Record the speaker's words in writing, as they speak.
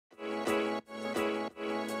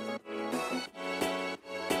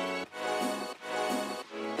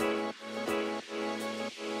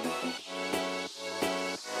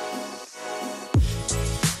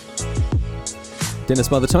Dennis,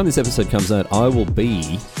 by the time this episode comes out, I will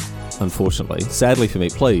be, unfortunately, sadly for me,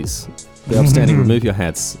 please, the upstanding remove your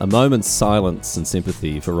hats. A moment's silence and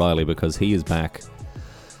sympathy for Riley because he is back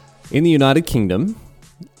in the United Kingdom.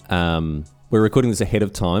 We're recording this ahead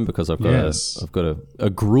of time because I've got a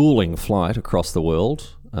grueling flight across the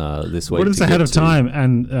world this week. We're just ahead of time,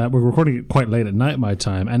 and we're recording it quite late at night, my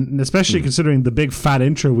time, and especially considering the big fat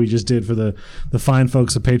intro we just did for the fine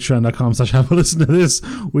folks at patreon.com/have a listen to this.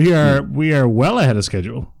 We are well ahead of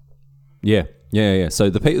schedule. Yeah. So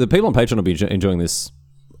the people on Patreon will be enjoying this,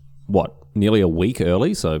 nearly a week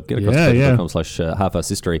early. So get across to patreon.com/half-ass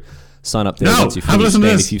history. Sign up there once you finish. And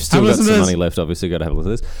if you've still got some money left, obviously go to have a look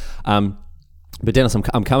at this. But Dennis,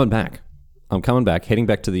 I'm coming back. I'm coming back, heading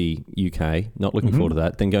back to the UK. Not looking forward to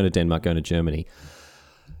that. Then going to Denmark, going to Germany.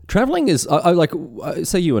 Traveling is,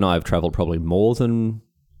 say you and I have traveled probably more than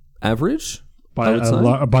average. By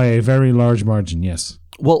a very large margin, yes.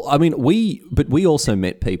 Well, I mean, we also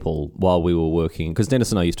met people while we were working, because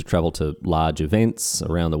Dennis and I used to travel to large events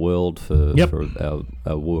around the world for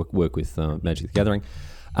our work with Magic the Gathering.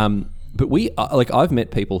 But I've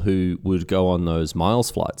met people who would go on those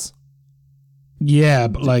miles flights. Yeah,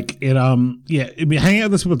 but hanging out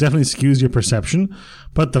with those people definitely skews your perception.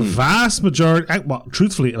 But the vast majority,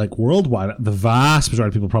 truthfully, worldwide, the vast majority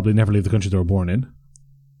of people probably never leave the country they were born in.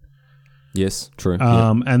 Yes, true.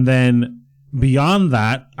 And then beyond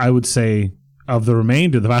that, I would say of the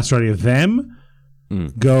remainder, the vast majority of them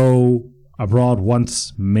go abroad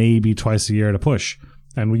once, maybe twice a year at a push.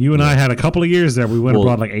 And when you and I had a couple of years there, we went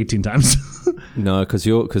abroad 18 times. No, because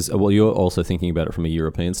you're also thinking about it from a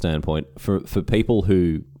European standpoint. For people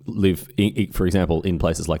who live, for example, in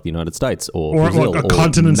places like the United States or Brazil, or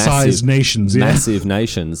continent-sized nations, massive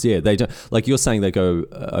nations. Yeah, they don't. Like you're saying, they go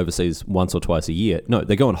overseas once or twice a year. No,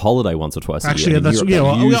 they go on holiday once or twice a year. Actually, that's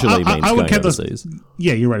usually means going overseas.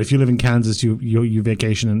 Yeah, you're right. If you live in Kansas, you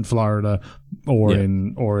vacation in Florida or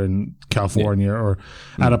in California or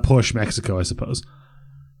at a push Mexico, I suppose.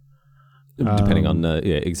 Depending on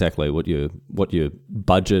exactly what your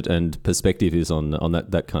budget and perspective is on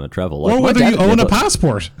that kind of travel, or whether you own a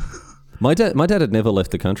passport. My dad had never left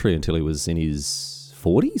the country until he was in his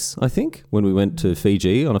 40s, I think, when we went to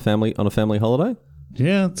Fiji on a family holiday.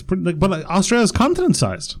 Yeah, it's pretty. But Australia's continent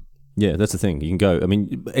sized. Yeah, that's the thing. You can go. I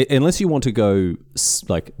mean, unless you want to go,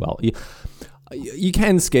 you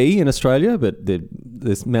can ski in Australia, but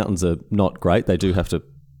the mountains are not great. They do have to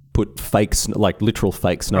put literal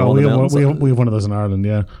fake snow on the mountains. We have one of those in Ireland,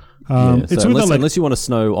 yeah. It's unless you want to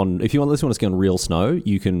ski on real snow,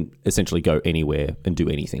 you can essentially go anywhere and do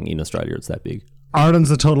anything in Australia. It's that big. Ireland's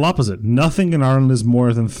the total opposite. Nothing in Ireland is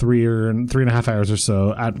more than 3.5 hours or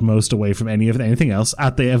so at most away from anything else.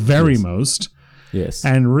 At the very most, yes.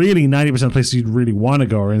 And really, 90% of places you'd really want to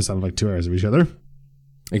go are inside of 2 hours of each other.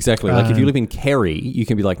 Exactly. If you live in Kerry, you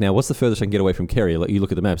can be like, now, what's the furthest I can get away from Kerry? You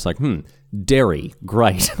look at the map, it's like, Derry,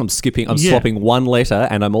 great. I'm swapping one letter,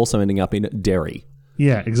 and I'm also ending up in Derry.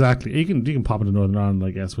 Yeah, exactly. You can pop into Northern Ireland,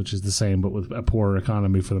 I guess, which is the same, but with a poorer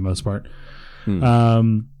economy for the most part.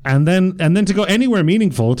 And then to go anywhere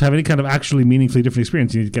meaningful, to have any kind of actually meaningfully different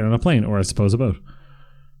experience, you need to get on a plane, or I suppose a boat.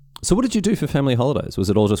 So what did you do for family holidays?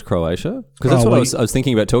 Was it all just Croatia? Because that's what I was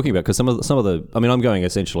thinking about talking about. Because some of the, I mean, I'm going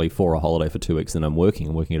essentially for a holiday for 2 weeks, and I'm working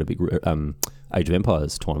at a big Age of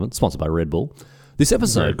Empires tournament sponsored by Red Bull. This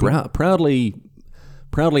episode proudly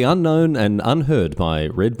unknown and unheard by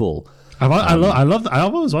Red Bull. I've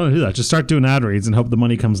always wanted to do that. Just start doing ad reads and hope the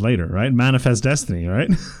money comes later, right? Manifest destiny,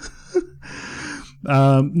 right?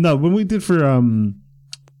 No, when we did for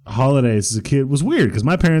holidays as a kid, it was weird because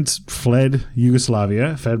my parents fled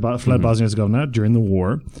Yugoslavia, fled Bosnia-Herzegovina during the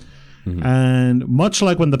war. And much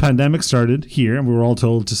like when the pandemic started here and we were all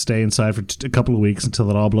told to stay inside for a couple of weeks until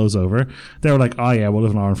it all blows over, they were like, oh yeah, we'll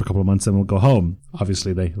live in Ireland for a couple of months and we'll go home.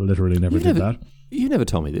 Obviously, they literally never did that. You never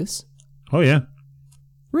told me this. Oh yeah.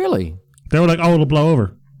 Really? They were like, oh, it'll blow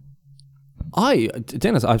over.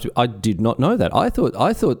 Dennis, I did not know that. I thought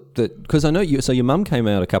that, because I know you, so your mum came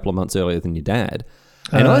out a couple of months earlier than your dad.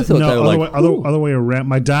 And I thought they were other way around.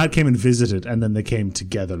 My dad came and visited, and then they came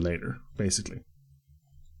together later, basically.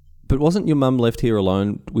 But wasn't your mum left here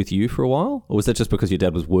alone with you for a while, or was that just because your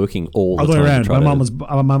dad was working all the time? Other way around. My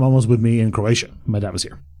mum was with me in Croatia. My dad was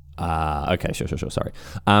here. Okay, sure. Sorry.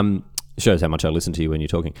 Shows how much I listen to you when you're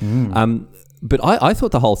talking. But I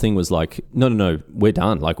thought the whole thing was like, no, we're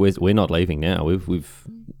done. Like we're not leaving now.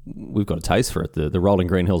 We've got a taste for it. The rolling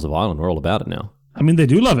green hills of Ireland. We're all about it now. I mean, they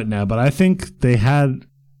do love it now, but I think they had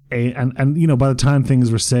and by the time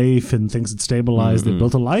things were safe and things had stabilized, they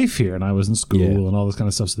built a life here, and I was in school and all this kind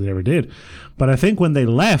of stuff, so they never did. But I think when they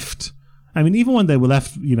left, I mean, even when they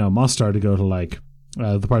left, Mostar to go to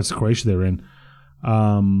the parts of Croatia they were in,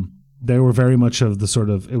 they were very much of the sort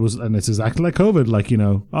of, it was, and it's exactly like COVID, like,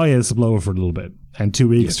 oh yeah, this will blow over for a little bit. And 2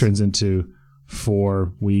 weeks turns into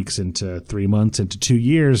 4 weeks, into 3 months, into 2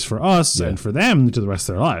 years for us and for them to the rest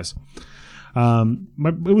of their lives.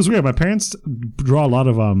 It was weird. My parents draw a lot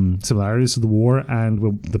of similarities to the war and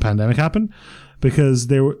when the pandemic happened, because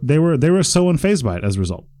they were so unfazed by it as a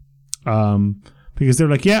result. Because they're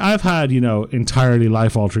like, yeah, I've had, entirely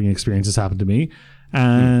life-altering experiences happen to me.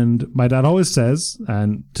 And my dad always says,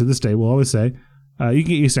 and to this day will always say, you can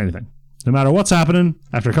get used to anything. No matter what's happening,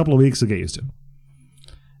 after a couple of weeks, you'll get used to it.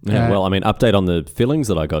 Yeah, well, I mean, update on the fillings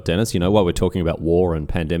that I got, Dennis. While we're talking about war and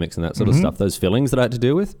pandemics and that sort of stuff, those fillings that I had to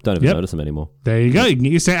deal with, don't even notice them anymore. There you go. You can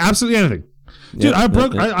get used to absolutely anything. Dude,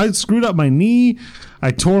 I screwed up my knee. I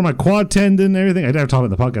tore my quad tendon and everything. I never talked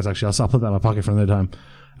about the podcast, actually. I'll put that in my pocket for another time.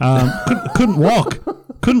 Couldn't walk.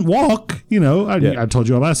 I told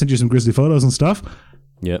you all that. I sent you some grisly photos and stuff.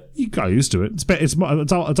 Yep. You got used to it.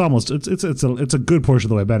 It's a good portion of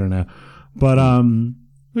the way better now. But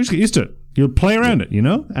we just get used to it. You'll play around it,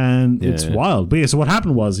 and it's wild. But yeah, so what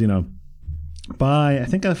happened was, I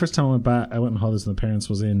think the first time I went on holidays with my parents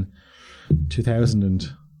was in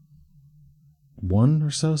 2001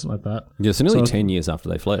 or so, something like that. Yeah, so nearly 10 years after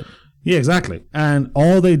they fled. Yeah, exactly. And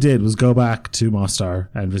all they did was go back to Mostar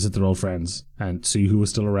and visit their old friends and see who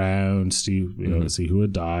was still around, see who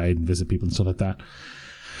had died, and visit people and stuff like that.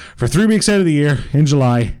 For 3 weeks out of the year, in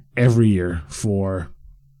July, every year for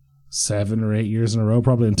 7 or 8 years in a row,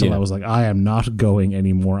 probably, until I was like, I am not going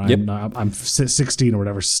anymore. I'm 16 or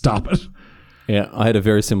whatever. Stop it. Yeah, I had a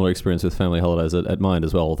very similar experience with family holidays at mine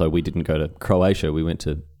as well. Although we didn't go to Croatia, we went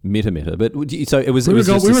to Mitamita. But so it was. We were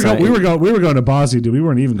going to Bosnia, dude. We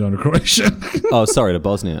weren't even going to Croatia. Oh, sorry, to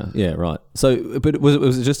Bosnia. Yeah, right. So, but it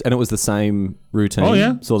was just, and it was the same routine. Oh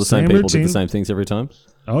yeah, saw the same people, routine. Did the same things every time.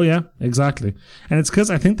 Oh yeah, exactly. And it's because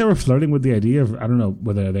I think they were flirting with the idea of, I don't know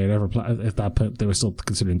whether they'd ever if that point they were still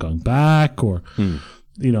considering going back or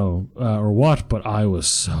or what. But I was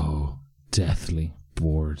so deathly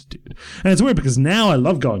bored, dude. And it's weird because now I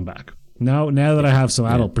love going back. Now that I have some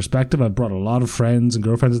adult perspective, I've brought a lot of friends and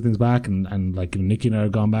girlfriends and things back, and like Nikki and I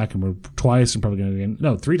have gone back, and we're twice and probably going again.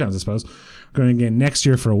 No, 3 times I suppose. Going again next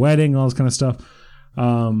year for a wedding, all this kind of stuff.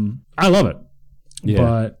 I love it. Yeah.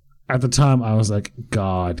 But at the time, I was like,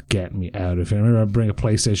 God, get me out of here. I remember I bring a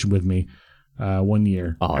PlayStation with me 1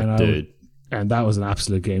 year. Oh, dude. And that was an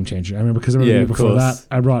absolute game changer. I remember because the year before that,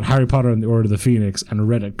 I brought Harry Potter and the Order of the Phoenix and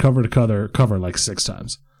read it cover to cover like 6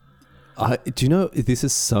 times. Do you know, this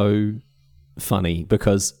is so funny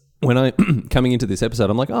because when I coming into this episode,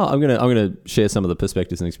 I'm like, I'm gonna share some of the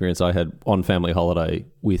perspectives and experience I had on family holiday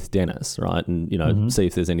with Dennis, right? And see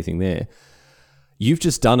if there's anything there. You've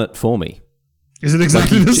just done it for me. Is it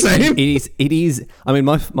exactly the same? It is. I mean,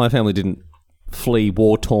 my family didn't flee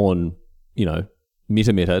war-torn,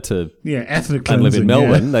 Mitamita to ethnic and live in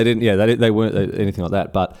Melbourne. Yeah. They didn't. They weren't anything like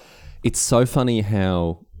that. But it's so funny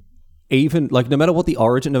how even like no matter what the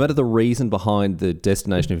origin, no matter the reason behind the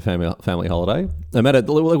destination of a family holiday, no matter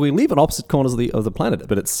we live on opposite corners of the planet,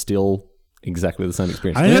 but it's still exactly the same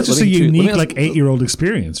experience. I think that's just a unique 8-year-old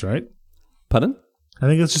experience, right? Pardon? I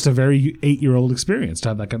think it's just a very 8-year-old experience to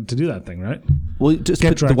have that to do that thing, right? Well, just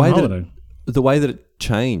the way that it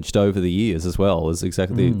changed over the years as well is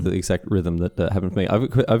exactly the exact rhythm that happened for me. I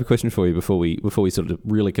have a question for you before we sort of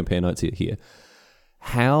really compare notes here.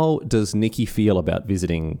 How does Nikki feel about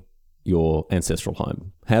visiting your ancestral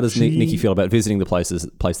home? How does Nikki feel about visiting the place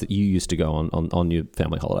that you used to go on your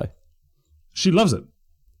family holiday? She loves it.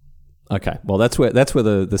 Okay, well that's where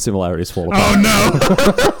the similarities fall apart.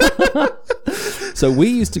 Oh no! So we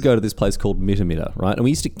used to go to this place called Mitamita, right? And we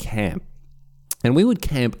used to camp. And we would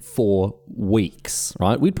camp for weeks,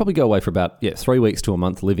 right? We'd probably go away for about 3 weeks to a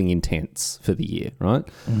month living in tents for the year, right?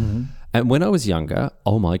 Mm-hmm. And when I was younger,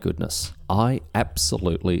 oh my goodness, I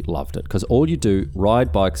absolutely loved it because all you do,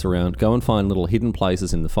 ride bikes around, go and find little hidden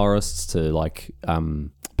places in the forests to like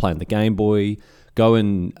play on the Game Boy, go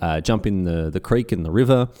and jump in the creek and the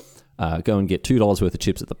river, go and get $2 worth of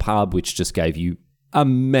chips at the pub, which just gave you a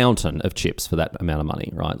mountain of chips for that amount of money,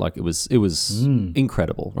 right? Like it was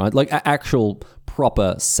incredible, right? Like actual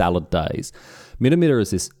proper salad days. Mitamita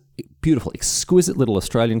is this beautiful, exquisite little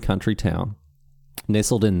Australian country town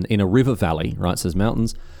nestled in a river valley, right? So there's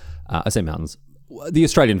mountains. I say mountains. The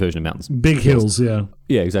Australian version of mountains. Big hills, yeah.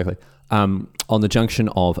 Yeah, exactly. On the junction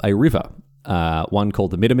of a river. One called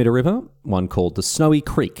the Mitamita River, one called the Snowy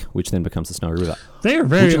Creek, which then becomes the Snowy River. They are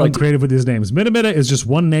very creative with these names. Mitamita is just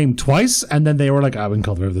one name twice, and then they were like, we can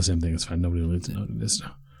call the river the same thing. It's fine. Nobody needs to know this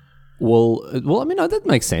now. Well, I mean, no, that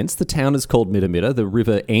makes sense. The town is called Mitamita. The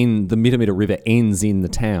Mitamita River ends in the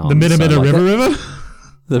town. The Mitamita River?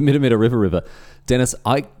 The Midamida River. Dennis,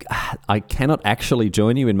 I cannot actually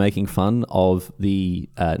join you in making fun of the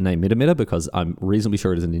name Midamida because I'm reasonably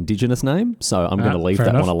sure it is an indigenous name, so I'm going to leave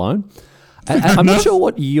that one alone. I'm not sure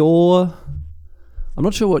what your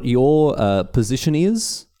position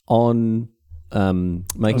is on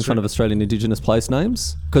making fun of Australian indigenous place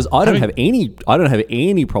names, because I don't have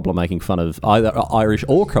any problem making fun of either Irish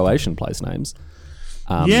or Croatian place names.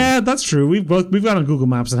 Yeah, that's true. We've gone on Google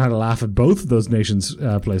Maps and had a laugh at both of those nations'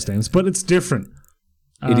 place names, but it's different.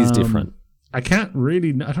 It is different. I can't really.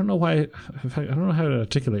 I don't know why. I don't know how to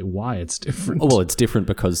articulate why it's different. Well, it's different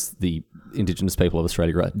because the indigenous people of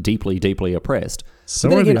Australia are deeply, deeply oppressed.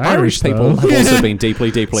 So are the Irish people have also been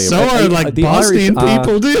deeply, deeply oppressed. So are like the Bosnian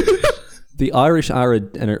people, dude. The Irish are an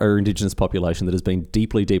indigenous population that has been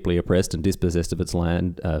deeply, deeply oppressed and dispossessed of its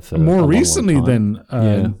land for more recently than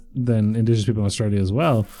indigenous people in Australia as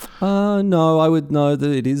well. No, I would know that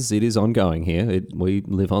it is ongoing here. We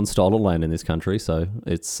live on stolen land in this country, so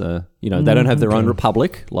it's they don't have their own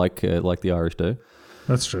republic like the Irish do.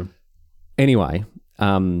 That's true. Anyway,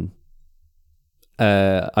 I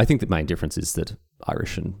think the main difference is that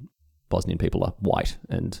Irish and Bosnian people are white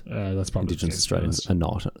and that's probably Indigenous Australians are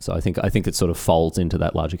not. So I think it sort of folds into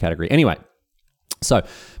that larger category. Anyway, so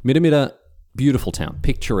Midamida, beautiful town,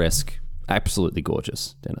 picturesque, absolutely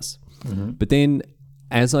gorgeous, Dennis. Mm-hmm. But then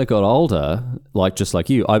as I got older, just like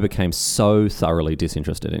you, I became so thoroughly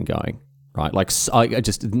disinterested in going. Right, I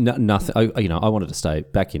just nothing. I wanted to stay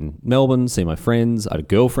back in Melbourne, see my friends. I had a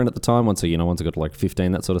girlfriend at the time. Once I got to like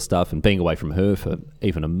 15, that sort of stuff, and being away from her for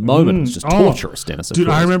even a moment was just torturous, Dennis. Dude,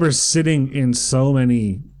 I remember sitting in so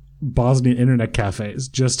many Bosnian internet cafes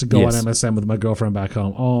just to go on MSN with my girlfriend back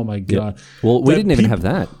home. Oh my god! Yeah. Well, we didn't even have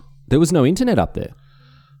that. There was no internet up there.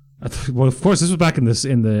 Well, of course, this was back in the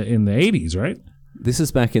 80s, right? This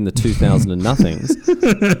is back in the 2000 and nothings.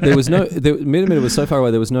 Midamida was so far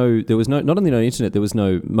away. There was no, not only no internet, there was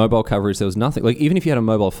no mobile coverage. There was nothing. Like, even if you had a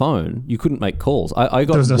mobile phone, you couldn't make calls. I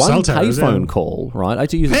got one payphone call, right? I had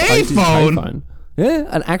to use a payphone. Yeah,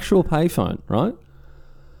 an actual payphone, right?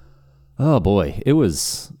 Oh boy, it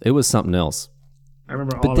was something else. I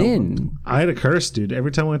remember. I had a curse, dude.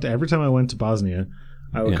 Every time I went to Bosnia,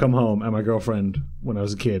 I would come home, and my girlfriend, when I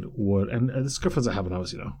was a kid, and this girlfriend's that happened. I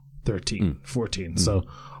was 13, 14. So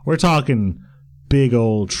we're talking big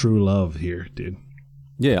old true love here, dude.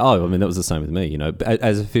 Yeah. Oh, I mean, that was the same with me.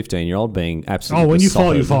 As a 15-year-old, being absolutely. Oh, when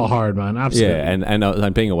you fall hard, man. Absolutely. Yeah,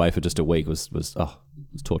 and being away for just a week was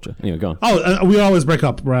torture. Anyway, go on. Oh, we always break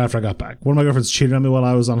up right after I got back. One of my girlfriends cheated on me while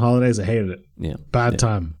I was on holidays. I hated it. Yeah. Bad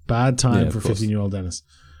time for 15-year-old Dennis.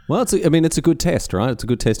 Well, it's a good test, right? It's a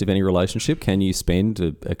good test of any relationship. Can you spend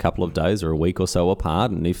a couple of days or a week or so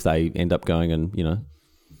apart? And if they end up going and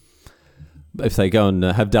if they go and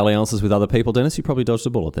have dalliances with other people, Dennis, you probably dodged a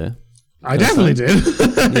bullet there. I definitely did.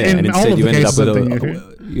 Yeah, and instead you ended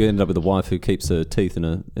up with a wife who keeps her teeth in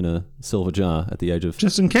a silver jar at the age of...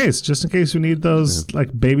 Just in case we need those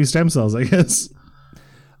baby stem cells, I guess.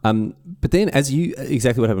 But then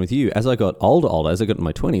exactly what happened with you, as I got older, as I got in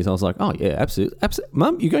my 20s, I was like, oh yeah, absolutely.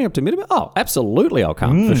 Mum, you going up to Midamida? Oh, absolutely, I'll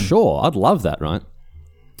come, for sure. I'd love that, right?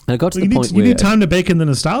 And I got to the point where... You need time to bake in the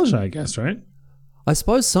nostalgia, I guess, right? I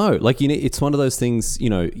suppose so. It's one of those things,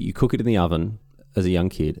 you cook it in the oven as a young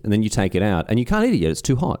kid, and then you take it out, and you can't eat it yet. It's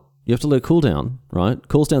too hot. You have to let it cool down, right?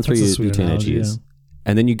 Cools down through your teenage years. Yeah.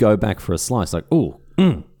 And then you go back for a slice, like,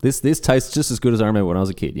 this tastes just as good as I remember when I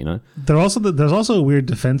was a kid, There's also a weird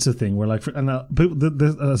defensive thing where,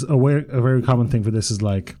 there's a very common thing for this is,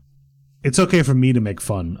 it's okay for me to make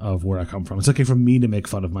fun of where I come from. It's okay for me to make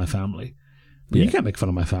fun of my family. But you can't make fun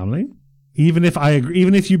of my family. Even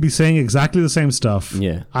if you'd be saying exactly the same stuff,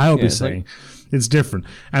 I'll be saying it's different.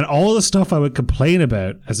 And all the stuff I would complain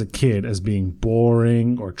about as a kid as being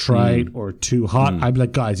boring or trite or too hot, I'd be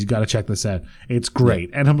like, guys, you got to check this out. It's great.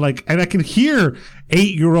 And I'm like, and I can hear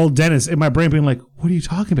 8-year-old Dennis in my brain being like, what are you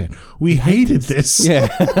talking about? We hated this. Yeah.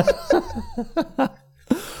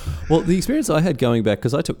 Well, the experience I had going back,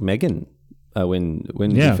 because I took Megan when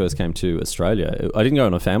we first came to Australia. I didn't go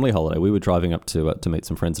on a family holiday. We were driving up to meet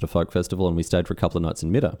some friends at a folk festival, and we stayed for a couple of nights in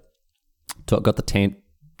Midda. Got the tent,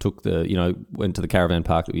 went to the caravan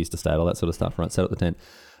park that we used to stay at, all that sort of stuff, right? Set up the tent.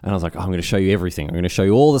 And I was like, I'm going to show you everything. I'm going to show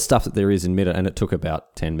you all the stuff that there is in Midda. And it took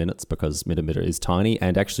about 10 minutes because Midda is tiny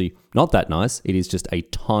and actually not that nice. It is just a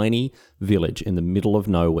tiny village in the middle of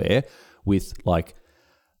nowhere with a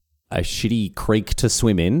shitty creek to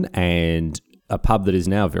swim in and a pub that is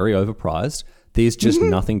now very overpriced. There's just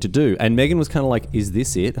nothing to do. And Megan was kind of like, is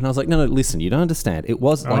this it? And I was like, no, listen, you don't understand. It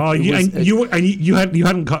was like... you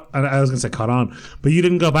hadn't caught... I was going to say caught on, but you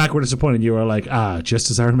didn't go back. We're disappointed. You were like, just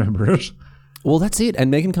as I remember it. Well, that's it.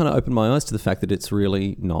 And Megan kind of opened my eyes to the fact that it's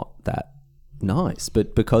really not that nice.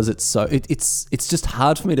 But because it's so, it's just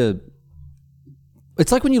hard for me to.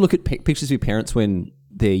 It's like when you look at pictures of your parents when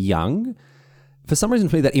they're young. For some reason,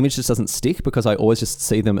 for me, that image just doesn't stick because I always just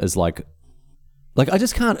see them as like I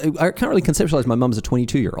can't really conceptualize my mum as a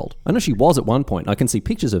 22-year-old. I know she was at one point. I can see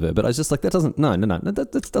pictures of her, but I was just like, that doesn't,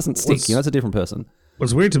 that doesn't stick. It's a different person.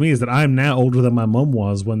 What's weird to me is that I'm now older than my mum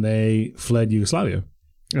was when they fled Yugoslavia.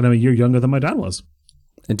 And I'm a year younger than my dad was.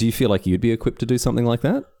 And do you feel like you'd be equipped to do something like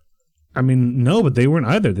that? I mean, no, but they weren't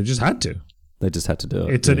either. They just had to. They just had to do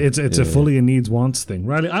it. It's a fully a needs wants thing.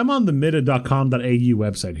 Riley, I'm on the mida.com.au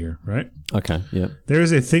website here, right? Okay, yeah. There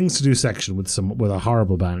is a things to do section with a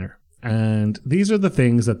horrible banner. And these are the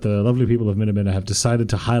things that the lovely people of Minamina have decided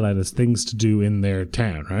to highlight as things to do in their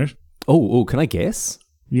town, right? Oh, can I guess?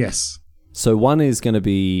 Yes. So one is going to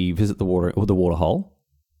be visit the water hole,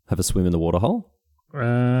 have a swim in the water hole.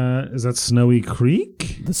 Is that Snowy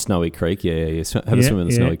Creek? The Snowy Creek, yeah. Have a swim in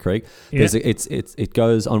the Snowy Creek. There's it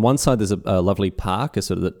goes on one side. There's a lovely park, a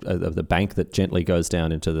sort of the bank that gently goes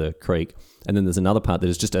down into the creek, and then there's another part that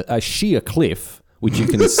is just a sheer cliff which you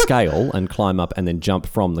can scale and climb up and then jump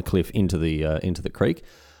from the cliff into the creek.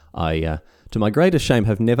 I, to my greatest shame,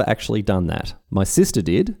 have never actually done that. My sister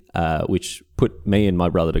did, which put me and my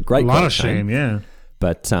brother to great shame. Yeah,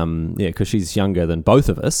 but because she's younger than both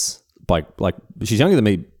of us. She's younger than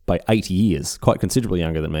me by 8 years, quite considerably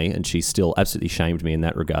younger than me, and she still absolutely shamed me in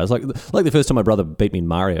that regard. It's like the first time my brother beat me in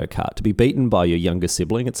Mario Kart. To be beaten by your younger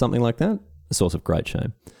sibling at something like that, a source of great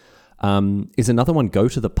shame. Is another one go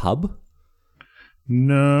to the pub?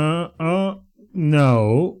 No.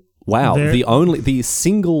 Wow, the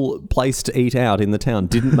single place to eat out in the town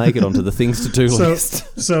didn't make it onto the things to do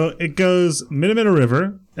list. So it goes Minamina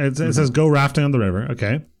River. It says go rafting on the river.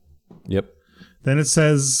 Okay. Yep. Then it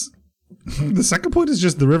says. The second point is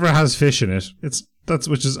just the river has fish in it.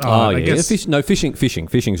 Which is odd. I guess.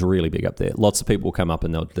 Fishing's really big up there. Lots of people will come up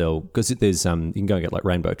and they'll because there's you can go and get like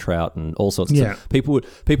rainbow trout and all sorts of stuff. People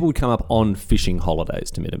would come up on fishing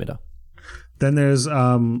holidays to Minamina. Then there's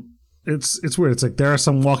it's weird. It's like there are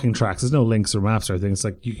some walking tracks. There's no links or maps or anything. It's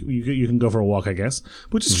like you can go for a walk, I guess,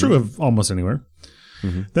 which is true of almost anywhere.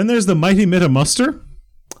 Mm-hmm. Then there's the Mighty Mida Muster.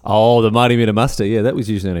 Oh, the Mighty Mida Muster. Yeah, that was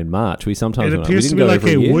usually in March. It appears to be like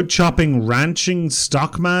a wood chopping, ranching,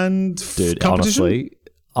 stockman competition.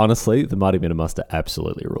 Honestly, the Mighty Mida Muster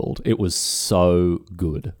absolutely ruled. It was so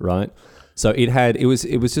good, right? So it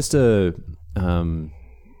was just a kind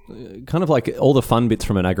of like all the fun bits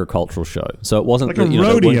from an agricultural show. So it wasn't like a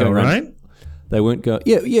rodeo, right? They weren't going,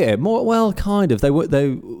 more, well, kind of. They weren't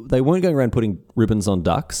going around putting ribbons on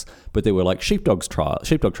ducks, but there were like sheepdog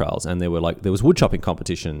trials, and there was wood chopping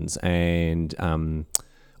competitions and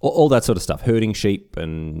all that sort of stuff, herding sheep,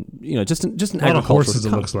 and just an agricultural. A lot of horses,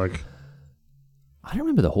 it looks like. I don't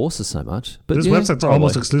remember the horses so much, but this website's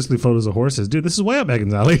almost exclusively photos of horses, dude. This is way up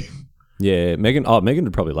Megan's alley. Yeah, Megan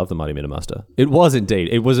would probably love the Mighty Mida Muster. It was indeed.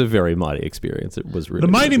 It was a very mighty experience. It was really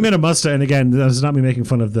the Mighty Mida Muster, and again, this is not me making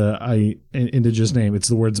fun of the indigenous name. It's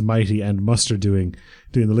the words mighty and muster doing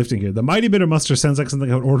the lifting here. The Mighty Mida Muster sounds like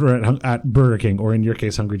something I would order at Burger King, or in your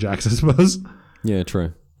case, Hungry Jack's, I suppose. Yeah,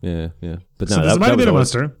 true. Yeah. But no, so there's the Mighty Mida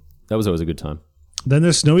Muster. That was always a good time. Then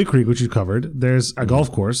there's Snowy Creek, which you covered. There's a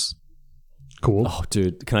golf course. Cool. Oh,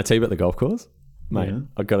 dude, can I tell you about the golf course? Mate, yeah.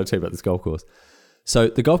 I've got to tell you about this golf course. So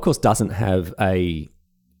the golf course doesn't have a,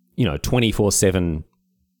 24/7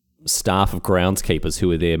 staff of groundskeepers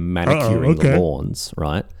who are there manicuring the lawns,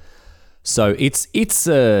 right? So it's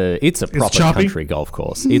a proper country golf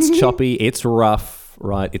course. It's choppy, it's rough,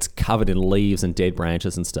 right? It's covered in leaves and dead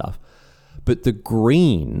branches and stuff. But the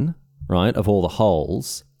green, right, of all the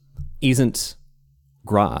holes isn't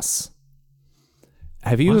grass.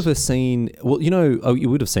 Have you ever seen? Well, you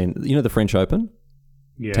would have seen. The French Open,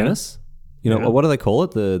 tennis. What do they call it?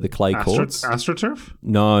 The clay courts? AstroTurf?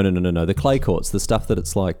 No. The clay courts, the stuff that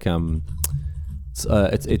it's like,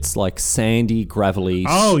 it's like sandy, gravelly.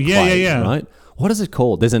 Oh yeah, clay, yeah. Right? What is it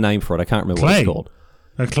called? There's a name for it. I can't remember what it's called.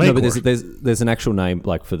 A clay court. But there's an actual name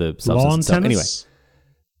like for the substance. Lawn stuff. tennis. Anyway,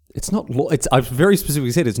 it's not. I've very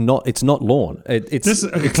specifically said it's not lawn. A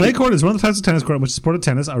clay court is one of the types of tennis court which supported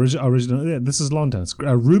tennis. Original. Yeah, this is lawn tennis.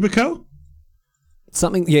 Rubico.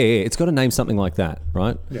 Something, yeah, it's got to name something like that,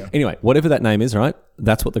 right? Yeah. Anyway, whatever that name is, right?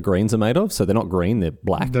 That's what the greens are made of. So they're not green, they're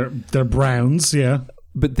black. They're browns, yeah.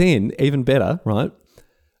 But then, even better, right?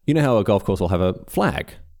 You know how a golf course will have a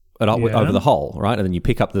flag over the hole, right? And then you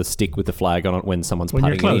pick up the stick with the flag on it when someone's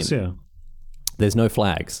putting close, in. Yeah. There's no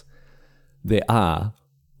flags. There are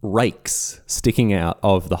rakes sticking out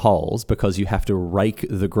of the holes because you have to rake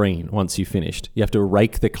the green once you've finished. You have to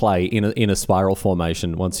rake the clay in a spiral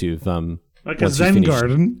formation once you've Like a Zen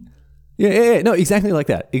garden. Yeah, no, exactly like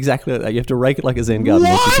that. Exactly like that. You have to rake it like a Zen garden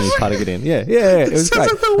once you finish putting it in. Yeah. It was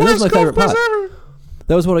great. Like that was my favorite part. Ever.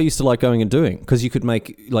 That was what I used to like going and doing, because you could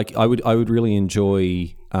make, like, I would really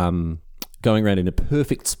enjoy going around in a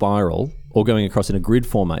perfect spiral or going across in a grid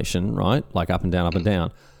formation, right? Like up and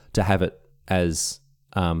down, to have it as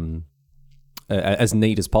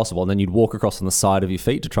neat as possible. And then you'd walk across on the side of your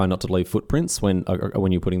feet to try not to leave footprints when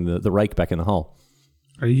you're putting the rake back in the hole.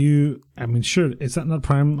 Sure, is that not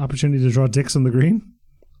prime opportunity to draw dicks on the green?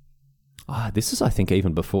 This is, I think,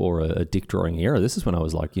 even before a dick drawing era. This is when I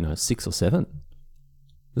was like, 6 or 7.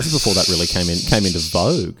 This is before that really came into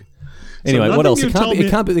vogue. Anyway, so what else? There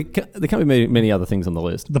can't be many other things on the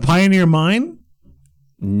list. The Pioneer Mine?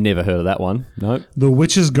 Never heard of that one. No. The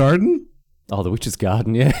Witch's Garden? Oh, the Witch's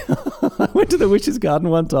Garden, yeah. I went to the Witch's Garden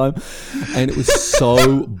one time, and it was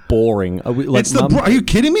so boring. Are you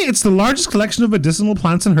kidding me? It's the largest collection of medicinal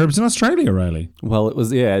plants and herbs in Australia, Riley. Well, it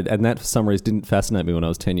was, yeah, and that for some reason didn't fascinate me when I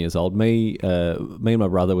was 10 years old. Me and my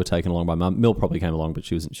brother were taken along by Mum. Mill probably came along, but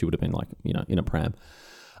she would have been like, in a pram.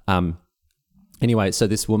 Anyway, so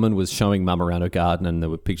this woman was showing Mum around her garden, and there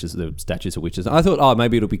were statues of witches. I thought,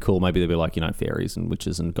 maybe it'll be cool. Maybe there'll be like, fairies and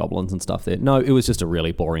witches and goblins and stuff there. No, it was just a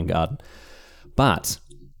really boring garden. But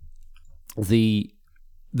the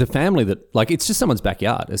family that, like, it's just someone's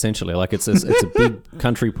backyard, essentially. Like, it's a big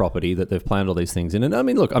country property that they've planned all these things in. And I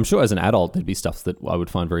mean, look, I'm sure as an adult there'd be stuff that I would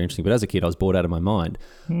find very interesting, but as a kid I was bored out of my mind.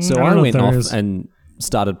 So I went off and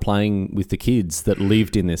started playing with the kids that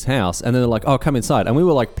lived in this house, and then they're like, "Oh, come inside." And we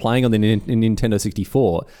were like playing on the Nintendo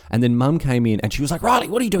 64, and then Mum came in and she was like, "Riley,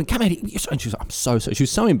 what are you doing? Come here." And she was like, she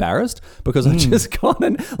was so embarrassed because I just gone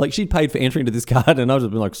and, like, she'd paid for entry into this garden, and I was just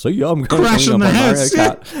been like, "See ya, I'm going to my Mario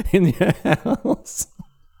Kart in the house."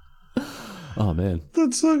 Oh man,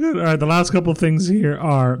 that's so good. All right, the last couple of things here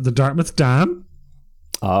are the Dartmouth Dam.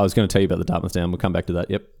 I was going to tell you about the Dartmouth Dam. We'll come back to that.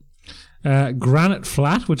 Yep. Granite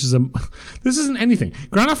Flat, which is this isn't anything.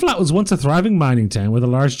 Granite Flat was once a thriving mining town with a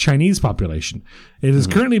large Chinese population. It is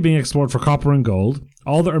currently being explored for copper and gold.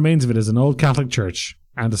 All that remains of it is an old Catholic church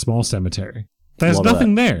and a small cemetery. There's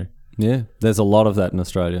nothing there. Yeah, there's a lot of that in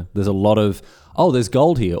Australia. There's a lot of, there's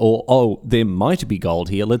gold here, or there might be gold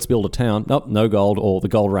here. Let's build a town. Nope, no gold, or the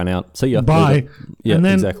gold ran out. See ya. Bye. Yeah, and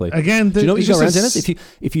then, exactly. Again, do you know what you go around, Dennis?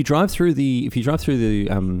 If you drive through the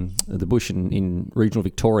bush in regional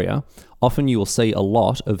Victoria, often you will see a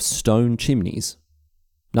lot of stone chimneys.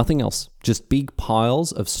 Nothing else. Just big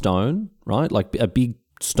piles of stone, right? Like a big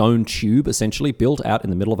stone tube, essentially, built out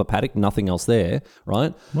in the middle of a paddock, nothing else there,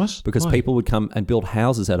 right? What? Because Why? people would come and build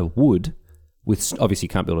houses out of wood. Obviously, you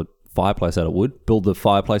can't build a fireplace out of wood. Build the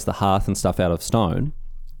fireplace, the hearth and stuff out of stone.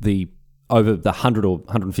 Over the 100 or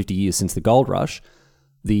 150 years since the gold rush,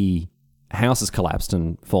 the house has collapsed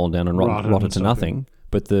and fallen down and rotted to nothing,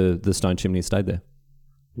 but the stone chimney stayed there.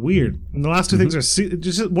 Weird. And the last two things are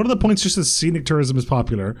just one of the points. Just as scenic tourism is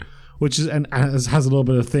popular, which is and has a little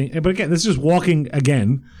bit of thing. But again, this is just walking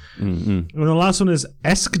again. And the last one is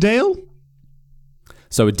Eskdale.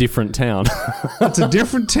 So a different town. It's a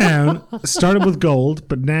different town. Started with gold,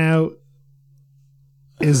 but now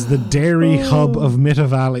is the dairy hub of Mitta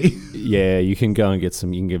Valley. Yeah, you can go and get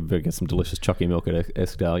some. You can get some delicious chocky milk at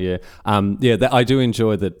Eskdale. Yeah, I do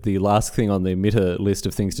enjoy that. The last thing on the Mitta list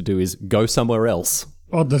of things to do is go somewhere else.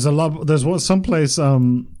 Oh, there's a lot. There's some place.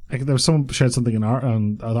 There was someone shared something in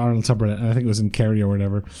on the Ireland subreddit, and I think it was in Kerry or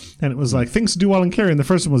whatever, and it was like things to do while in Kerry, and the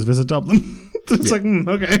first one was visit Dublin. It's like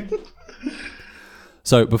okay.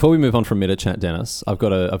 So before we move on from Mitta chat, Dennis, I've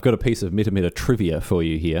got a piece of Mitta trivia for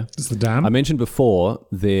you here. It's the dam. I mentioned before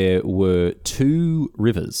there were two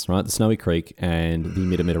rivers, right? The Snowy Creek and the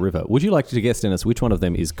Mitta River. Would you like to guess, Dennis, which one of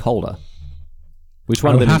them is colder? Which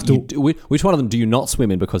one of them do you not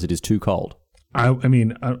swim in because it is too cold? I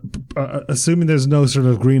mean, assuming there's no sort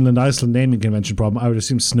of Greenland Iceland naming convention problem, I would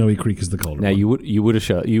assume Snowy Creek is the colder one. You would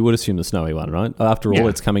assume the snowy one, right? After all,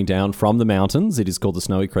 it's coming down from the mountains. It is called the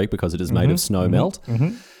Snowy Creek because it is made of snow melt.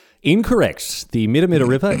 Incorrect. The Mitta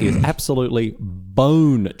River is absolutely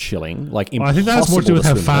bone chilling, like impossible. I think that has more to do with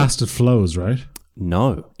how fast it flows, right?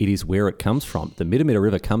 No, it is where it comes from. The Mitta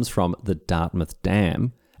River comes from the Dartmouth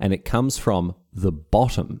Dam, and it comes from the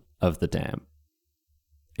bottom of the dam.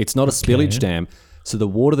 It's not a spillage dam. So the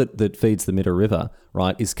water that feeds the Mitta River,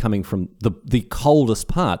 right, is coming from the coldest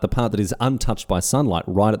part, the part that is untouched by sunlight,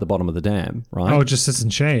 right at the bottom of the dam, right? Oh, it just sits in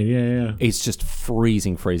shade, yeah. It's just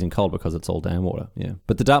freezing cold because it's all dam water, yeah.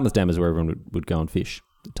 But the Dartmouth Dam is where everyone would go and fish.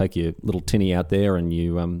 Take your little tinny out there and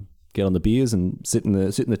you get on the beers and sit in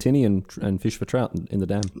the tinny and fish for trout in the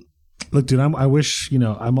dam. Look, dude, I wish,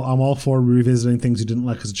 I'm all for revisiting things you didn't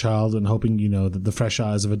like as a child and hoping, that the fresh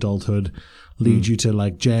eyes of adulthood lead you to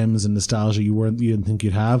like gems and nostalgia you didn't think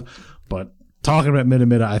you'd have. But talking about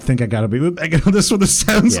Mida, I think I gotta be with Megan on this one. This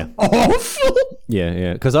sounds awful.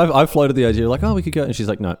 Yeah. Because I've floated the idea like, oh, we could go, and she's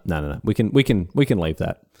like, no. We can leave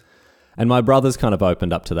that. And my brother's kind of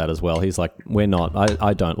opened up to that as well. He's like, we're not.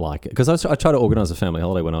 I don't like it because I tried to organise a family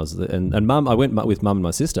holiday when I was and mum. I went with mum and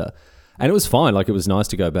my sister. And it was fine. Like, it was nice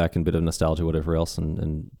to go back and a bit of nostalgia, whatever else.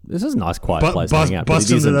 And this is a nice, quiet place to hang out.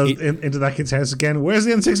 Bust into that kid's house again. Where's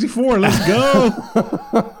the N64? Let's go.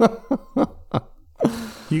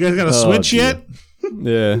 You guys got a Switch yet?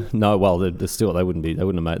 Yeah. No, well, they wouldn't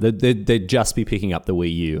have made it. They'd just be picking up the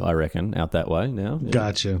Wii U, I reckon, out that way now. Yeah.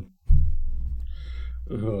 Gotcha.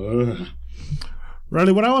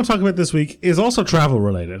 Riley, what I want to talk about this week is also travel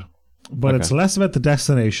related, but it's less about the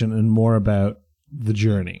destination and more about the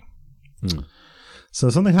journey.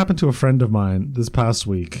 So something happened to a friend of mine this past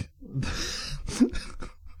week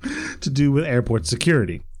to do with airport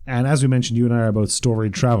security. And as we mentioned, you and I are both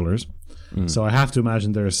storied travelers. So I have to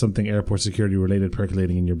imagine there is something airport security related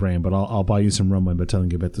percolating in your brain, but I'll buy you some rum wine by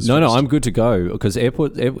telling you about this. No, I'm good to go because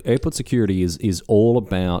airport security is all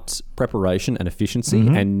about preparation and efficiency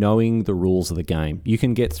and knowing the rules of the game. You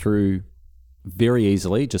can get through very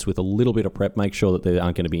easily just with a little bit of prep. Make sure that there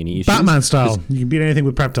aren't going to be any issues. Batman style. You can beat anything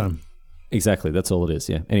with prep time. Exactly. That's all it is.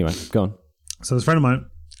 Yeah. Anyway, go on. So this friend of mine,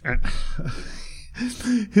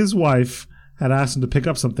 his wife had asked him to pick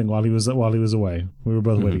up something while he was away. We were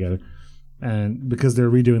both away together, and because they're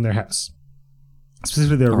redoing their house,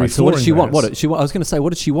 specifically they're reflooring. So what did she want? I was going to say,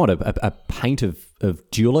 what did she want? A paint of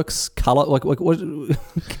Dulux color? Like what? You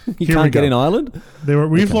can't get in Ireland. They were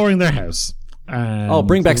reflooring their house.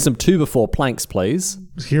 Bring back some 2x4 planks, please.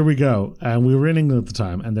 Here we go. And we were in England at the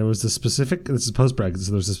time, and there was this specific, this is post-Brexit,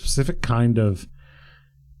 so there's a specific kind of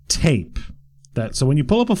tape so when you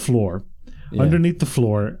pull up a floor, underneath the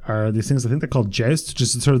floor are these things, I think they're called jousts,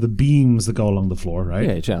 just sort of the beams that go along the floor, right?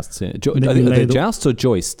 Yeah, jousts. Yeah. Are they jousts or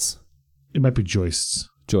joists? It might be joists.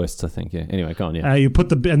 Joists, I think, yeah. Anyway, go on, yeah. You put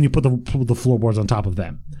the floorboards on top of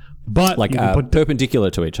them. But like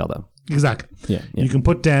perpendicular to each other. Exactly. Yeah. You can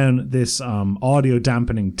put down this audio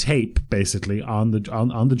dampening tape basically on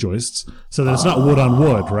the joists so that it's not wood on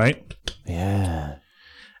wood, right? Yeah.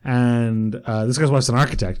 And this guy's wife's an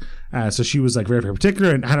architect, so she was like very, very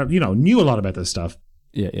particular and had knew a lot about this stuff.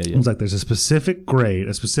 Yeah. It was like there's a specific grade,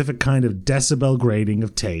 a specific kind of decibel grading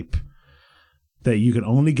of tape that you can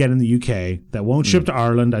only get in the UK that won't ship to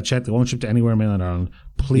Ireland. I checked, it won't ship to anywhere in mainland Ireland.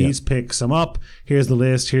 Please pick some up. Here's the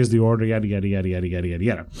list. Here's the order. Yada, yada, yada, yada, yada, yada,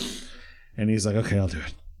 yada. And he's like, okay, I'll do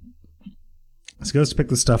it. So he goes to pick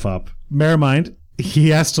the stuff up. Bear in mind, he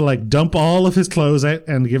has to like dump all of his clothes out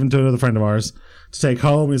and give them to another friend of ours to take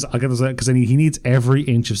home. I'll get this out because he needs every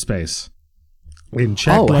inch of space. In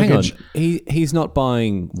checked luggage. Hang on. He's not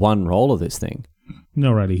buying one roll of this thing.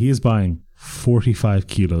 No, Riley. He is buying 45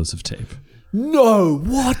 kilos of tape. No,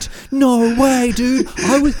 what? No way, dude.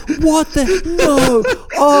 What the? No.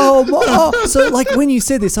 So, like, when you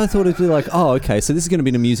said this, I thought it'd be like, oh, okay, so this is going to be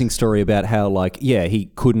an amusing story about how, like, yeah, he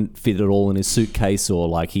couldn't fit it all in his suitcase or,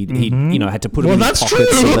 like, he had to put it in his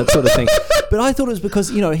pockets and that sort of thing. But I thought it was because,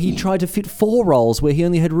 he tried to fit 4 rolls where he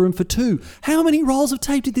only had room for 2. How many rolls of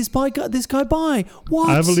tape did this guy buy? What?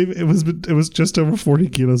 I believe it was just over 40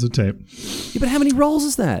 kilos of tape. Yeah, but how many rolls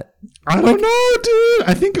is that? I don't know, dude.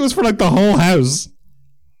 I think it was for like the whole house.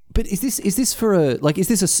 But is this for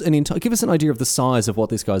an entire? Give us an idea of the size of what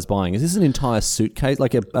this guy's buying. Is this an entire suitcase,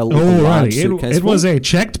 like a large suitcase? It was a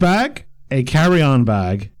checked bag, a carry-on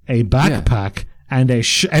bag, a backpack, and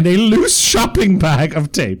a loose shopping bag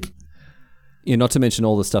of tape. Yeah, not to mention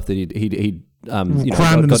all the stuff that he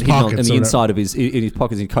crammed in his pockets, in the inside of his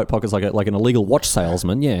pockets, in coat pockets, like an illegal watch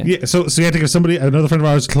salesman. Yeah. Yeah. So you had to give another friend of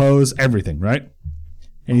ours, clothes, everything, right?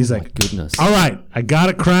 And he's like, goodness. All right, I got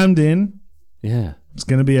it crammed in. Yeah. It's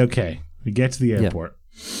going to be okay. We get to the airport.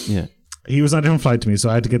 Yeah. He was on a different flight to me, so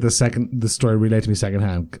I had to get the story relayed to me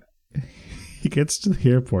secondhand. He gets to the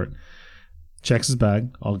airport, checks his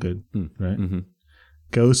bag, all good, right? Mm-hmm.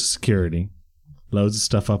 Goes to security, loads of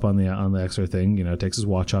stuff up on the X-ray thing, takes his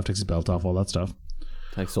watch off, takes his belt off, all that stuff.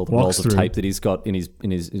 Takes all the rolls of tape that he's got in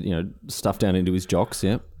his stuff down into his jocks,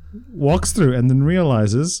 yeah. Walks through and then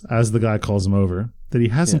realizes, as the guy calls him over, that he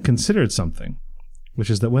hasn't considered something, which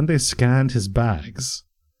is that when they scanned his bags,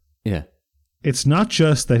 it's not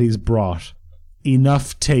just that he's brought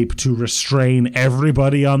enough tape to restrain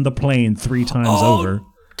everybody on the plane 3 times over.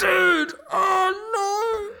 Dude!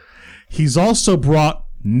 Oh, no! He's also brought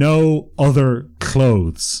no other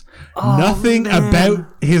clothes. Nothing about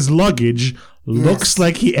his luggage looks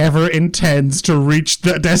like he ever intends to reach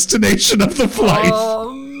the destination of the flight.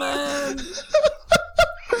 Oh, man.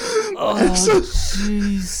 Oh,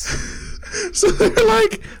 jeez. So they're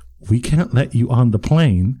like, we can't let you on the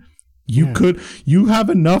plane. You have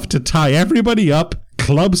enough to tie everybody up,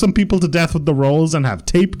 club some people to death with the rolls, and have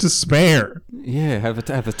tape to spare. Yeah, have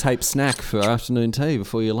a tape snack for afternoon tea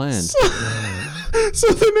before you land. So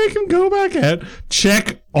they make him go back out,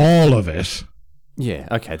 check all of it. Yeah,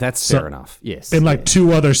 okay, that's fair enough. Yes. In like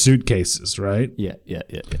 2 other suitcases, right? Yeah.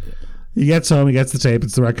 He gets home, he gets the tape.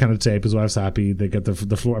 It's the right kind of tape. His wife's happy. They get the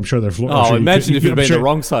floor. I'm sure they're floor. Oh, imagine if it had been the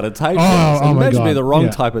wrong side of tape. Imagine being the wrong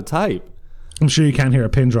type of tape. I'm sure you can't hear a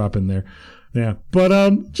pin drop in there. Yeah.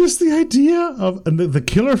 But just the idea of and the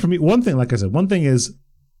killer for me, one thing, like I said, one thing is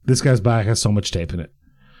this guy's back has so much tape in it.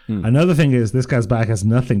 Another thing is this guy's bag has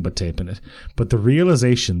nothing but tape in it. But the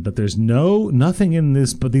realization that there's nothing in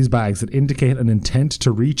these bags that indicate an intent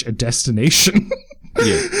to reach a destination.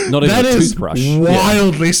 Yeah, not even a toothbrush.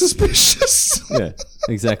 Wildly suspicious. Yeah,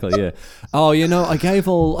 exactly. Yeah. Oh, I gave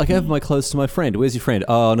my clothes to my friend. Where's your friend?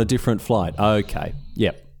 Oh, on a different flight. Okay.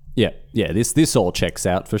 Yep. Yeah. This all checks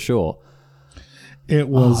out for sure. It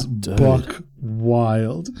was buck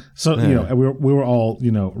wild. So we were all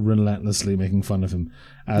relentlessly making fun of him,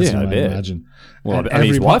 as you might imagine. Well, and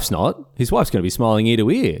his wife's not. His wife's going to be smiling ear to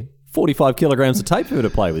ear. 45 kilograms of tape for her to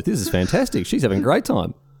play with. This is fantastic. She's having a great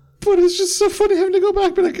time. But it's just so funny having to go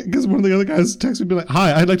back, because one of the other guys texted me, be like,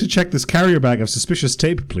 "Hi, I'd like to check this carrier bag of suspicious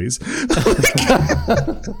tape, please." It's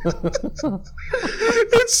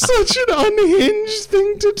such an unhinged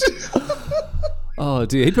thing to do. Oh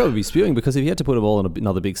dear, he'd probably be spewing, because if he had to put them all in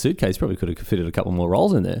another big suitcase, probably could have fitted a couple more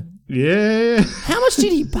rolls in there. Yeah. How much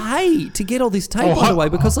did he pay to get all this tape, by the way?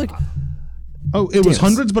 Because it was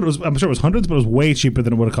hundreds, but I'm sure it was hundreds, but it was way cheaper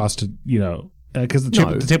than it would have cost to, because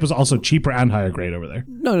the tape was also cheaper and higher grade over there.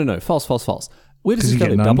 No. False. Where does this go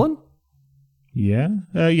to? Dublin? Yeah.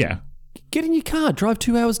 Yeah. Get in your car. Drive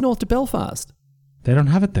 2 hours north to Belfast. They don't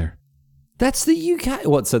have it there. That's the UK.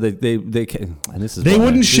 What? So they and this is they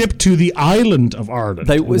wouldn't ship to the island of Ireland.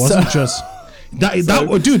 It wasn't just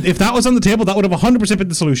dude. If that was on the table, that would have 100% been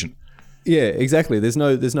the solution. Yeah, exactly. There's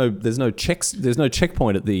no checks. There's no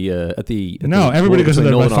checkpoint at the everybody goes there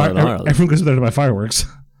to buy everyone goes there to buy fireworks.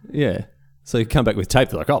 Yeah. So you come back with tape.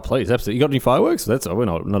 They're like, "Oh, please, absolutely. You got any fireworks?" We're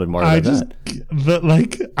not admiring that. But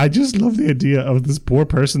I just love the idea of this poor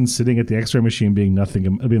person sitting at the X-ray machine being nothing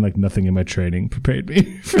in my training prepared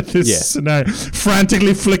me for this scenario.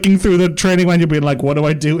 Frantically flicking through the training manual, being like, "What do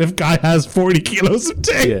I do if guy has 40 kilos of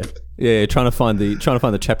tape?" Yeah. Trying to find the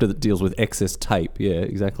chapter that deals with excess tape. Yeah,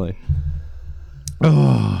 exactly.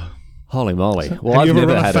 Oh. Holy moly! Well, have you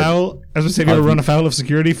ever run afoul? As I say, have you ever run afoul of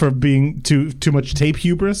security for being too much tape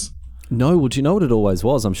hubris? No, well, do you know what it always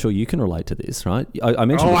was? I'm sure you can relate to this, right? I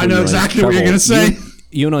mentioned. Oh, I know exactly what you're going to say.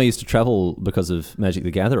 You and I used to travel because of Magic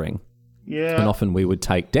the Gathering. Yeah. And often we would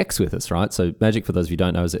take decks with us, right? So Magic, for those of you who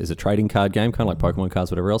don't know, is a trading card game, kind of like Pokemon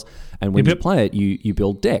cards, whatever else. And when you play it, you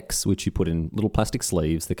build decks, which you put in little plastic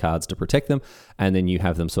sleeves, the cards to protect them, and then you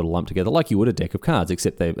have them sort of lumped together like you would a deck of cards,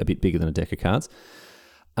 except they're a bit bigger than a deck of cards.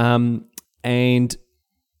 And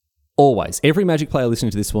always, every Magic player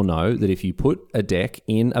listening to this will know that if you put a deck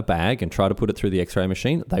in a bag and try to put it through the X-ray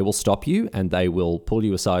machine, they will stop you and they will pull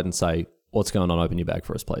you aside and say, "What's going on? Open your bag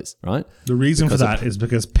for us, please." Right? The reason for that is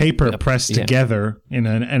because paper pressed together in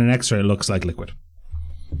an X-ray looks like liquid.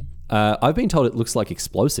 I've been told it looks like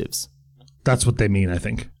explosives. That's what they mean, I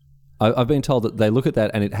think. I've been told that they look at that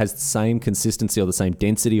and it has the same consistency or the same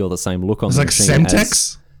density or the same look on the machine. It's like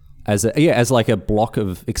Semtex? As like a block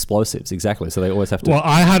of explosives, exactly. So they always have to. Well,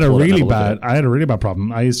 I had a really bad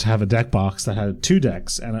problem. I used to have a deck box that had 2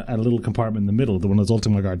 decks and a little compartment in the middle, the one of those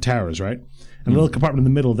Ultima Guard towers, right? And a little compartment in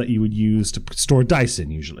the middle that you would use to store dice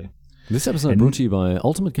in, usually. This episode brought to you by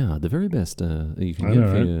Ultimate Guard, the very best you can get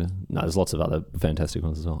for your... No, there's lots of other fantastic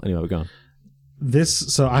ones as well. Anyway, we're going.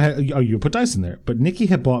 You put dice in there, but Nikki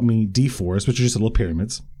had bought me D4s, which are just little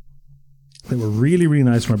pyramids. They were really, really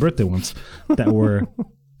nice for my birthday once. That were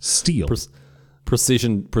steel,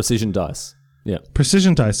 precision dice. Yeah,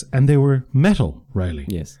 precision dice, and they were metal, Riley.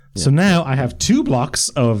 Yes. Yeah. So now I have 2 blocks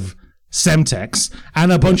of Semtex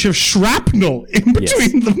and a bunch of shrapnel in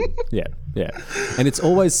between them. Yeah. And it's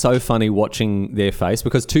always so funny watching their face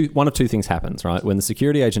because one of two things happens, right? When the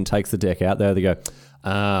security agent takes the deck out there, they go,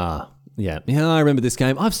 yeah, I remember this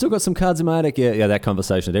game. I've still got some cards in my attic. Yeah, that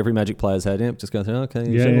conversation that every Magic player's had. Yeah, just go through, okay,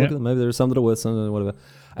 look at them. Maybe there are some that are worth something, whatever.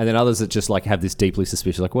 And then others that just like have this deeply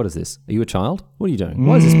suspicious, like, what is this? Are you a child? What are you doing?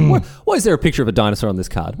 Why is this? Why is there a picture of a dinosaur on this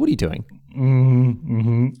card? What are you doing?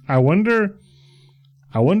 I wonder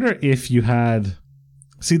if you had...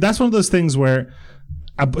 See, that's one of those things where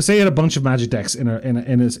say you had a bunch of Magic decks in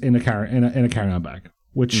a carry-on bag,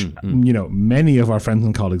 which many of our friends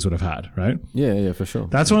and colleagues would have had, right? Yeah, for sure.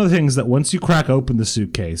 That's one of the things that once you crack open the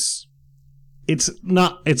suitcase, it's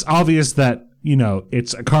obvious that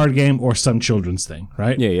it's a card game or some children's thing,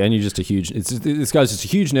 right? Yeah, and you're just this guy's just a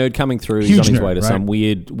huge nerd coming through. He's on his way to some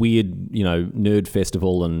weird nerd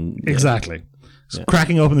festival, and exactly. So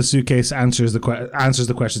cracking open the suitcase answers the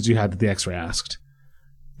questions you had that the X-ray asked.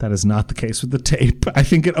 That is not the case with the tape. I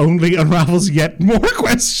think it only unravels yet more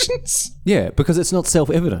questions. Yeah, because it's not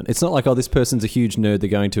self-evident. It's not like, this person's a huge nerd. They're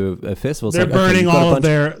going to a festival. It's they're burning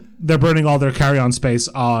they're burning all their carry-on space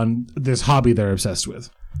on this hobby they're obsessed with.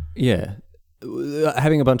 Yeah.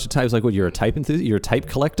 Having a bunch of tapes, like what? You're a tape enthusiast? You're a tape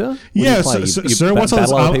collector? Yeah, sir. What's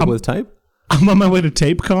battle other people with tape? I'm on my way to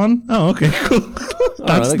TapeCon. Oh, okay, cool.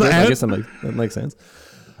 I guess that makes sense.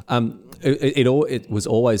 It was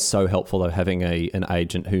always so helpful though having an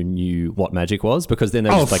agent who knew what Magic was, because then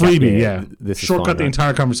they're just like, freebie, this shortcut is fine, the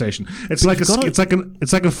entire conversation. It's like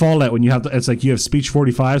a Fallout when you have it's like you have speech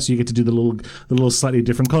 45, so you get to do the little slightly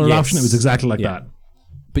different colored option. It was exactly like that.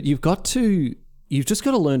 But you've just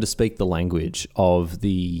got to learn to speak the language of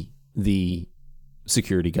the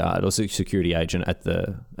security guard or security agent at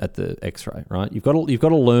the X-ray, right? You've got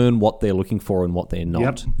to learn what they're looking for and what they're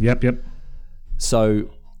not. Yep. So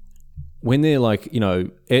when they're like,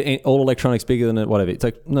 all electronics bigger than it, whatever, it's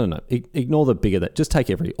like, no, ignore the bigger that. Just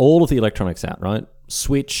take all of the electronics out, right?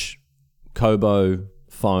 Switch, Kobo,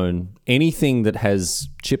 phone, anything that has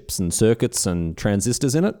chips and circuits and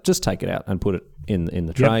transistors in it, just take it out and put it in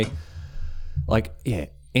the tray.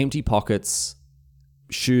 Yep. Empty pockets,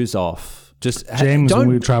 shoes off. Just James, when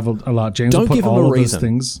we traveled a lot, James will put all of those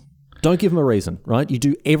things. Don't give them a reason, right? You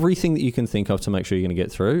do everything that you can think of to make sure you're going to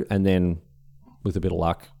get through, and then with a bit of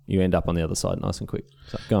luck, you end up on the other side nice and quick.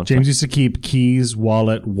 So go on. James used to keep keys,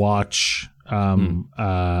 wallet, watch,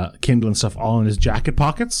 Kindle and stuff all in his jacket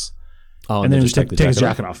pockets. Oh, and then just take his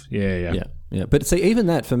jacket off. Yeah. But see, even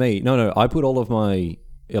that for me, no, I put all of my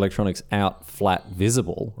electronics out flat,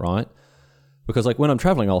 visible, right? Because like when I'm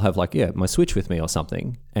traveling, I'll have my Switch with me or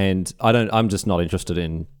something, and I'm just not interested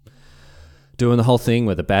in doing the whole thing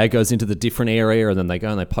where the bag goes into the different area and then they go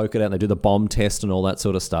and they poke it out and they do the bomb test and all that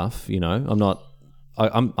sort of stuff.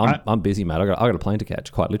 I'm busy, mate. I got a plane to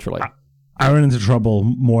catch, quite literally. I run into trouble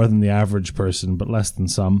more than the average person, but less than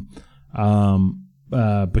some,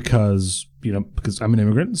 because I'm an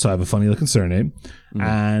immigrant, so I have a funny looking surname,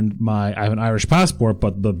 and I have an Irish passport,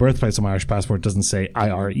 but the birthplace on my Irish passport doesn't say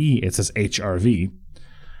IRE; it says HRV.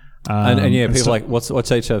 People are like, what's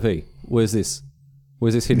HRV? Where's this?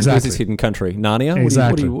 Where's this hidden? Exactly. Where's this hidden country? Narnia?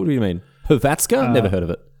 Exactly. What do you mean? Hrvatska? Never heard of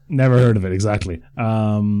it. Never heard of it. Exactly.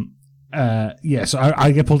 So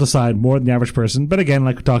I get pulled aside more than the average person. But again,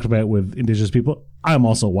 like we talked about with Indigenous people, I'm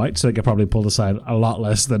also white, so I get probably pulled aside a lot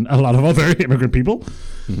less than a lot of other immigrant people.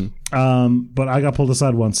 Mm-hmm. But I got pulled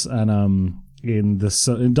aside once, and in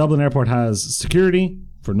Dublin Airport has security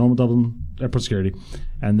for normal Dublin airport security,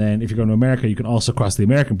 and then if you're going to America, you can also cross the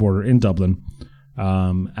American border in Dublin.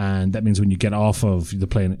 And that means when you get off of the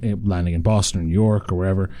plane landing in Boston or New York or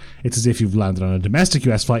wherever, it's as if you've landed on a domestic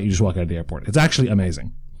US flight. You just walk out of the airport. It's actually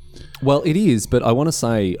amazing. Well, it is, but I want to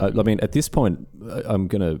say, at this point, I'm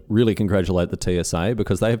going to really congratulate the TSA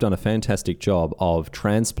because they have done a fantastic job of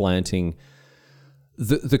transplanting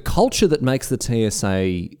the culture that makes the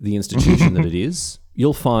TSA the institution that it is.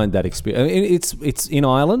 You'll find that experience. It's in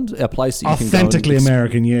Ireland, a place that you authentically can go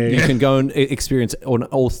American. You can go and experience an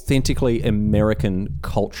authentically American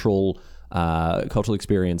cultural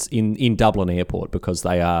experience in Dublin Airport, because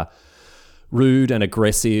they are rude and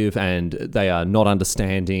aggressive, and they are not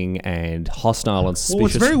understanding and hostile and suspicious.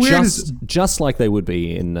 What's very weird just like they would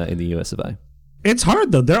be in the US of A. It's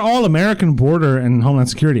hard though. They're all American border and Homeland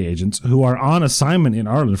Security agents who are on assignment in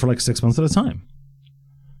Ireland for 6 months at a time.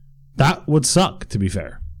 That would suck, to be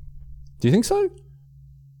fair. Do you think so?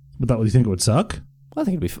 But would you think it would suck? I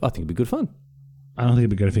think it'd be good fun. I don't think it'd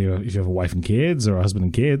be good if you have a wife and kids or a husband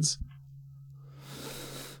and kids.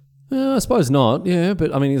 I suppose not. Yeah,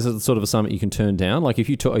 but I mean, is it sort of assignment you can turn down? Like if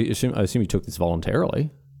you I assume you took this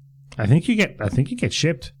voluntarily. I think you get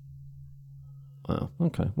shipped. Oh,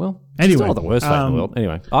 okay. Well, anyway, it's not the worst place in the world.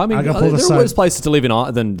 Anyway, I mean, there are worse places to live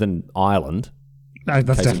in than Ireland. That's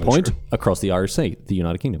definitely point true. Across the Irish Sea, the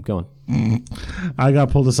United Kingdom. Go on. I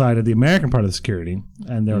got pulled aside at the American part of the security,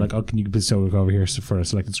 and they're like, "Oh, can you please go over here for a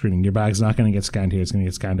selected screening? Your bag's not going to get scanned here; it's going to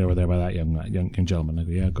get scanned over there by that young gentleman." I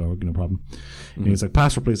go, "Yeah, go, no problem." And he's like,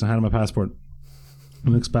 "Passport, please." I hand him my passport. He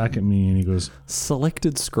looks back at me and he goes,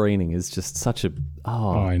 selected screening is just such a...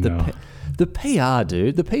 I know. The PR,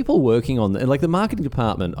 dude, the people working on, like the marketing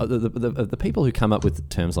department, the people who come up with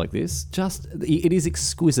terms like this, it is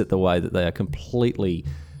exquisite the way that they are completely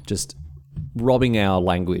just robbing our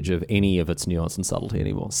language of any of its nuance and subtlety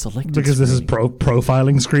anymore. Selected because screening. This is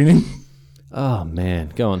profiling screening. Oh,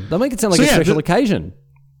 man. Go on. They'll make it sound like a special occasion.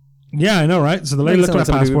 Yeah, I know, right? So the lady looked at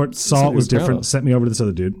my passport, saw it was different, sent me over to this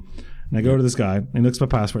other dude. And I go to this guy, and he looks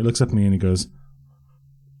at my passport, he looks at me, and he goes,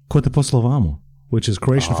 Ko te poslovamo, which is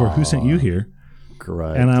Croatian for who sent you here.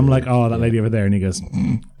 Great. And I'm like, that lady over there. And he goes,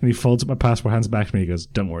 and he folds up my passport, hands it back to me. He goes,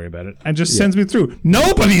 don't worry about it. And just sends me through.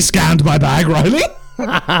 Nobody scanned my bag, Riley.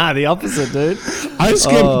 The opposite, dude. I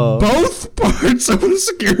skipped both parts of the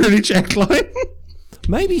security check line.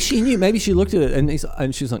 Maybe she knew. Maybe she looked at it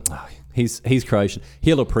and she was like, he's Croatian.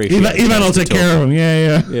 He'll appreciate it. Ivan will take care of him.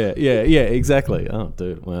 Yeah, exactly. Oh,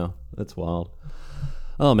 dude. Wow. That's wild.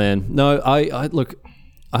 Oh, man. No, I look...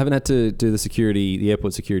 I haven't had to do the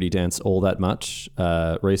airport security dance all that much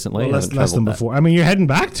recently. Well, less than before. I mean, you're heading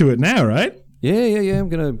back to it now, right? Yeah. I'm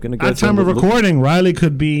gonna go. At time of recording, Riley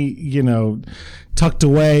could be, tucked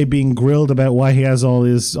away, being grilled about why he has all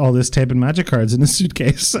this tape and magic cards in his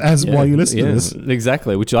suitcase while you listen to this.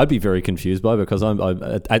 Exactly, which I'd be very confused by because I'm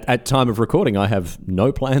at time of recording, I have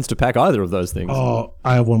no plans to pack either of those things. Oh,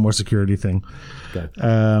 I have one more security thing. Okay.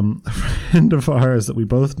 A friend of ours that we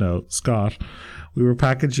both know, Scott. We were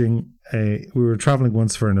traveling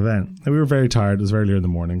once for an event, and we were very tired. It was very early in the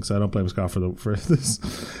morning, so I don't blame Scott for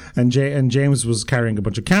this. And James was carrying a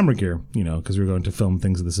bunch of camera gear, because we were going to film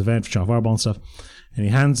things at this event for Sean Fireball and stuff. And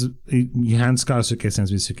he hands Scott a suitcase,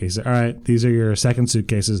 sends me a suitcase. All right, these are your second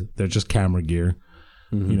suitcases. They're just camera gear,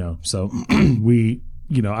 So we,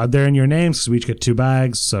 they're in your names, so we each get 2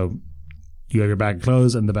 bags. So you have your bag of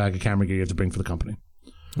clothes and the bag of camera gear you have to bring for the company.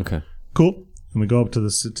 Okay, cool. And we go up to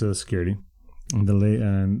the security.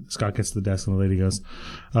 And Scott gets to the desk and the lady goes,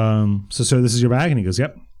 so sir, this is your bag? And he goes,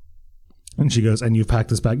 yep. And she goes, and you've packed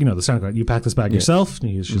this bag, the sound card, you packed this bag yourself?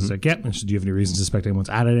 And she's like, yep. And she, do you have any reason to suspect anyone's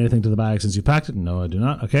added anything to the bag since you packed it? No, I do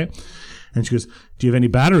not. Okay. And she goes, do you have any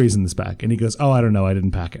batteries in this bag? And he goes, I don't know, I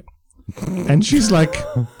didn't pack it. And she's like,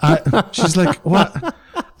 what?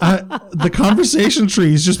 The conversation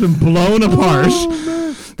tree has just been blown apart.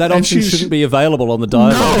 That option shouldn't be available on the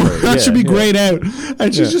dialogue. No, that should be grayed out.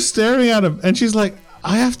 And she's just staring at him. And she's like,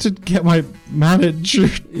 I have to get my manager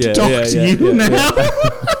to talk to you now.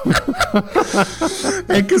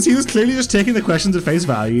 Because he was clearly just taking the questions at face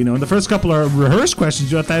value. And the first couple are rehearsed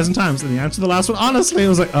questions you do 1,000 times. And the answer to the last one, honestly, it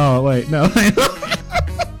was like, oh, wait, no.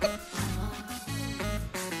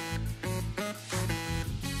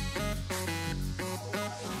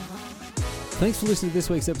 Thanks for listening to this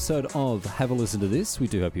week's episode of Have a Listen to This. We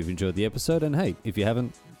do hope you've enjoyed the episode. And hey, if you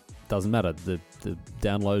haven't, doesn't matter. The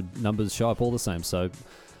download numbers show up all the same. So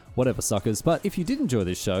whatever, suckers. But if you did enjoy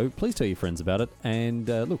this show, please tell your friends about it. And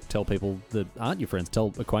look, tell people that aren't your friends.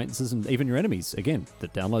 Tell acquaintances and even your enemies. Again, the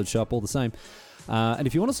downloads show up all the same. And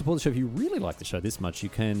if you want to support the show, if you really like the show this much, you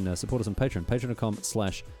can support us on Patreon.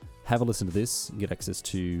 Patreon.com/Have a Listen to This. You get access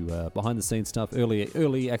to behind the scenes stuff,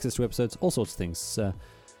 early access to episodes, all sorts of things.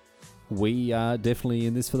 We are definitely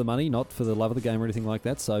in this for the money, not for the love of the game or anything like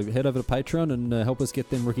that. So head over to Patreon and help us get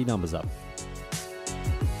them rookie numbers up.